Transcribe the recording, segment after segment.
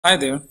Hi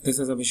there, this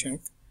is Abhishek,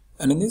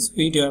 and in this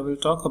video I will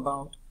talk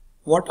about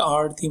what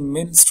are the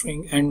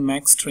MinString and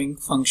MaxString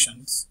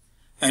functions.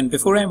 And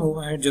before I move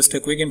ahead, just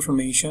a quick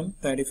information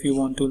that if you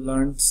want to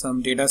learn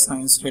some data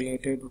science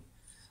related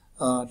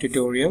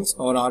tutorials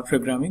or R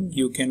programming,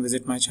 you can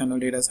visit my channel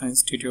Data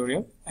Science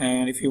Tutorial.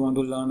 And if you want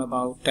to learn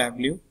about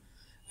Tableau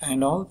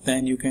and all,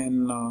 then you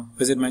can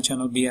visit my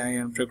channel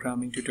BIM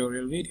programming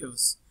tutorial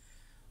videos.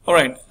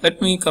 Alright,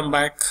 let me come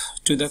back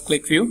to the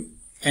QlikView,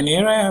 and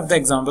here I have the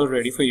example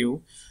ready for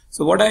you.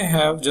 So what I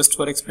have just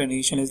for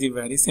explanation is the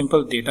very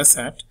simple data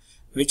set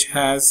which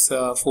has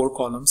 4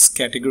 columns: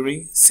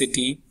 category,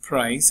 city,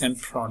 price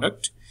and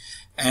product.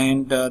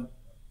 And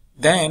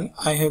then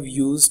I have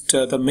used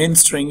the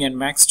MinString and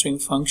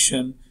MaxString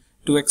function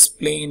to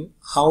explain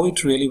how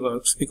it really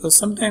works, because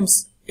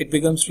sometimes it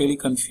becomes really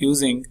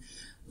confusing.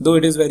 Though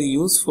it is very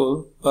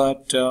useful,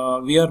 but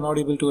we are not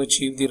able to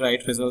achieve the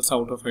right results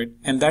out of it,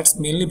 and that's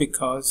mainly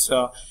because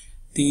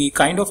the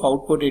kind of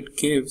output it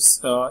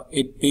gives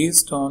it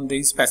based on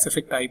the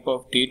specific type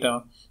of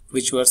data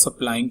which you are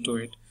supplying to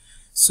it.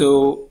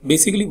 So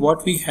basically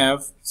what we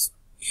have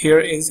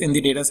here is in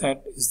the data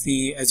set is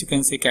the, as you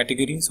can say,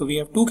 category. So we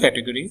have 2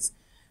 categories.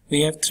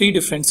 We have 3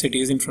 different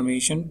cities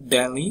information: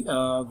 Delhi,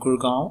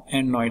 Gurgaon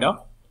and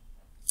Noida.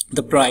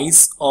 The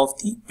price of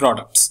the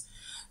products.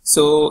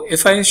 So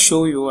if I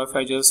show you, if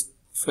I just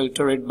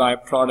filter it by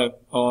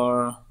product,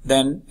 or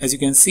then as you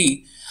can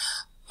see,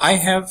 I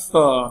have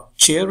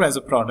chair as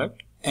a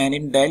product, and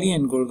in Delhi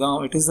and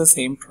Gurgaon it is the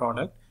same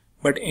product,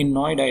 but in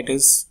Noida it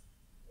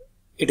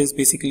is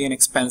basically an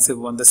expensive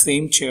one. The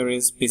same chair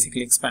is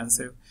basically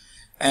expensive.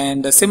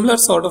 And a similar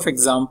sort of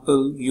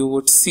example you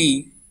would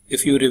see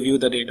if you review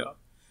the data.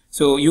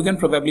 So you can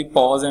probably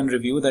pause and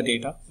review the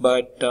data,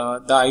 but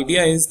the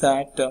idea is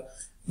that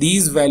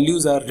these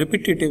values are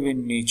repetitive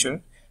in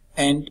nature,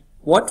 and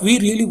what we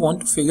really want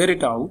to figure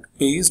it out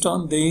based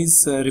on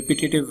these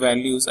repetitive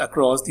values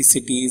across the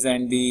cities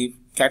and the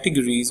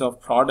categories of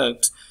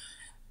products,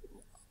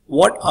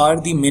 what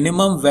are the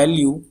minimum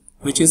value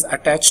which is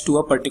attached to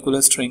a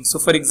particular string. So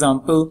for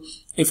example,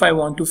 if I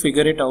want to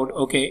figure it out,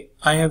 okay,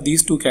 I have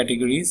these 2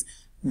 categories,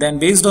 then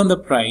based on the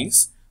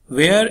price,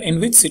 where in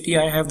which city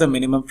I have the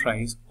minimum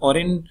price, or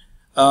in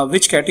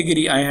which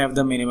category I have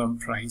the minimum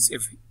price,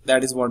 if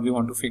that is what we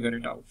want to figure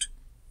it out.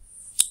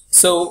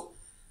 So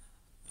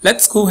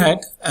let's go ahead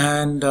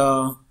and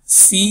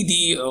see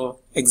the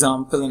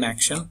example in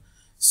action.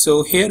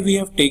 So here we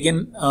have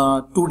taken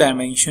 2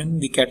 dimensions,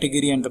 the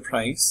category and the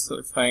price. So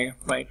if I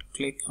right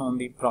click on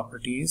the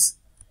properties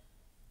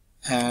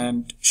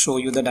and show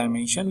you the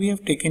dimension, we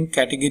have taken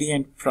category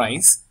and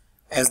price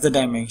as the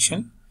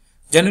dimension.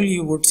 Generally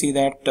you would see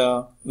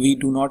that we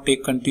do not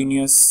take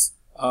continuous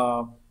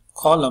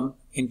column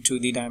into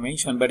the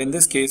dimension, but in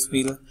this case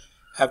we'll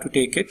have to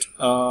take it,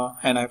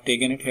 and I've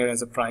taken it here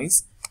as a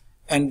price.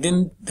 And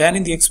then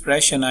in the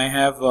expression I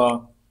have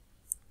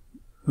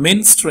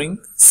MinString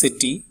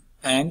city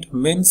and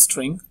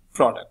MinString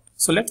product.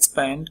 So let's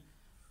spend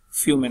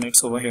few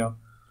minutes over here.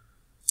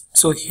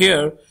 So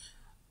here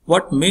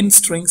what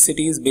MinString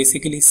city is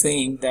basically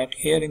saying that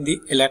here in the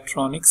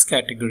electronics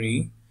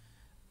category,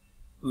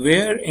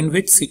 where in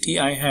which city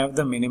I have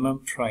the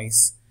minimum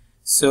price.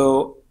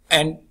 So,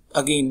 and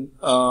again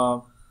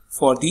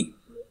for the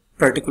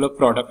particular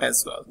product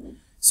as well.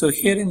 So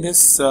here in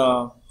this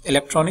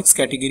electronics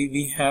category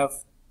we have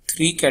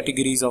 3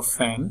 categories of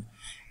fan,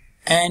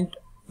 and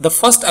the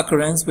first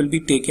occurrence will be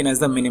taken as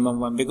the minimum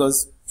one,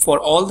 because for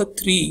all the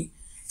 3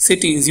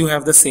 cities you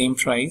have the same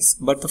price,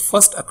 but the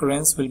first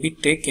occurrence will be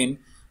taken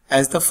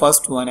as the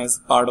first one as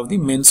part of the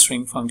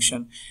MinString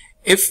function.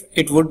 If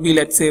it would be,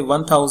 let's say,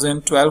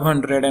 1000,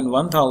 1200 and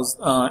 1000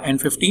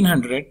 and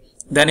 1500,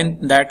 then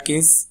in that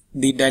case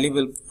the Delhi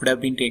would have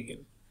been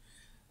taken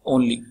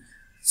only.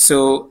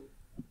 So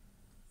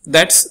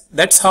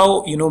that's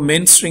how, you know,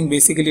 MinString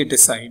basically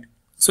decide.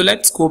 So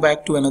let's go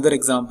back to another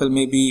example.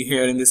 Maybe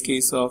here in this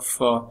case of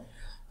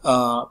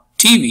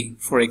TV,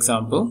 for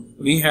example,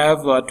 we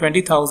have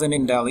 20,000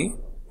 in Delhi,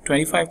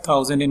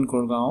 25,000 in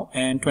Gurgaon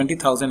and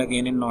 20,000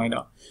 again in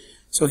Noida.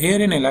 So here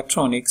in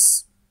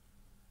electronics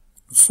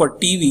for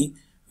TV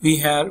we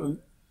have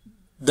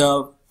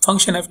the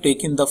function have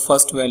taken the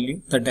first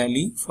value, the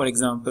Delhi, for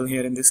example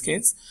here in this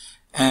case,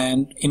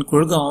 and in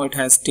Gurgaon it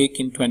has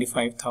taken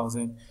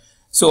 25,000.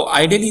 So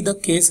ideally the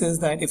case is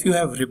that if you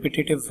have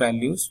repetitive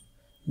values,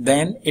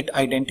 then it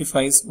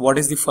identifies what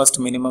is the first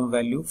minimum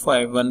value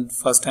for one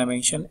first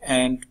dimension,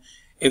 and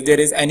if there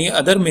is any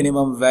other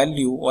minimum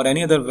value or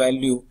any other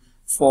value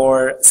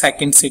for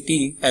second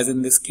city, as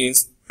in this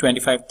case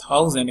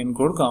 25,000 in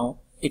Gurgaon,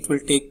 it will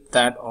take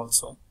that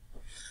also.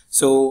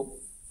 So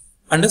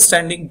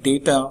understanding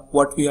data,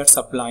 what we are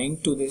supplying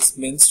to this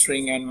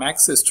MinString and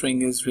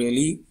MaxString is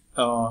really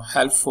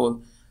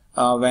helpful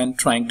when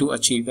trying to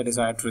achieve the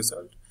desired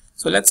result.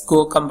 So let's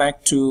come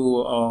back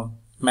to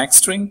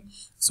MaxString.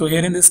 So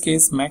here in this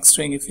case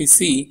MaxString, if we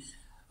see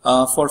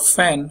for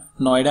fan,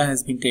 Noida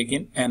has been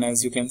taken, and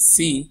as you can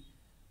see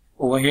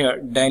over here,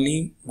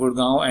 Delhi,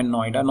 Gurgaon and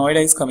Noida.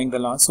 Noida is coming the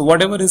last. So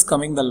whatever is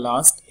coming the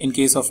last in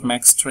case of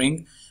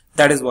MaxString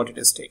that is what it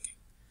is taking.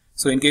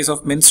 So in case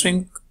of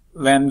MinString,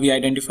 when we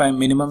identify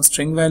minimum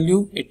string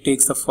value, it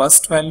takes the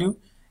first value,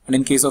 and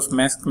in case of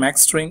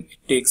MaxString,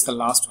 it takes the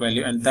last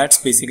value, and that's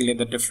basically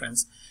the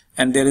difference.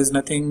 And there is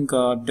nothing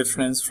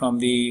difference from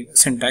the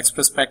syntax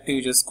perspective.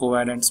 You just go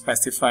ahead and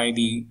specify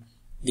the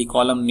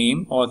column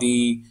name or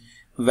the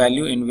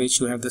value in which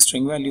you have the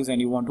string values, and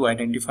you want to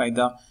identify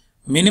the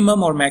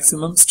minimum or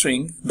maximum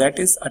string that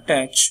is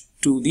attached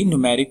to the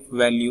numeric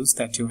values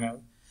that you have.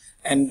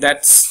 And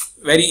that's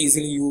very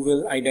easily you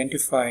will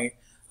identify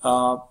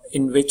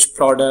in which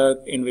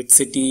product, in which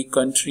city,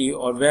 country,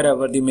 or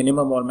wherever the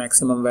minimum or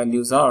maximum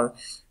values are,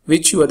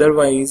 which you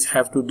otherwise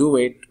have to do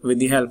it with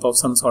the help of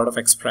some sort of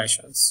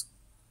expressions.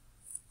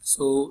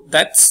 So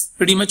that's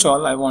pretty much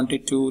all I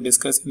wanted to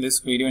discuss in this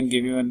video and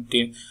give you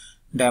a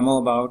demo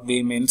about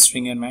the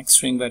MinString and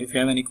MaxString. But if you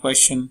have any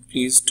question,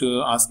 please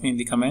to ask me in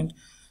the comment,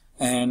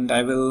 and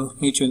I will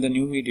meet you in the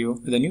new video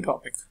with a new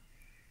topic.